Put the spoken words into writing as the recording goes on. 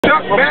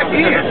duck back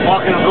in.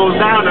 Walking goes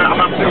down there, I'm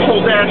going to put the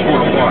whole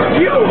dashboard of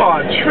water. You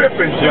are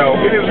tripping, Joe.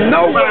 It is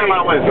no way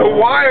the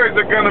wires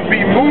are going to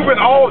be moving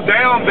all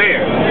down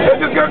there.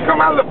 They're just going to come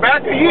out of the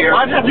back of here.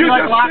 Why'd you have to be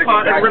like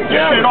Lockhart and rip the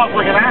shit off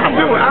like an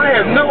animal? Dude, I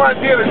had no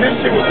idea that this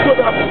shit was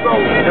put up so...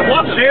 It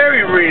wasn't.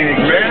 Jerry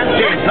rig,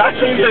 man. I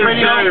changed the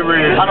radio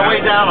on the way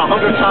down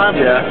 100 times.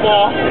 Yeah.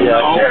 Fall. Yeah.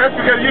 Yeah, that's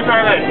because you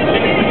thought that.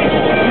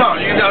 No,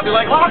 you got to be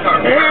like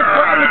Lockhart. And it's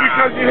probably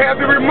because you have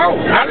the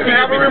remote. I didn't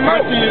have a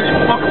remote.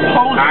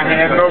 I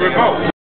had no remote.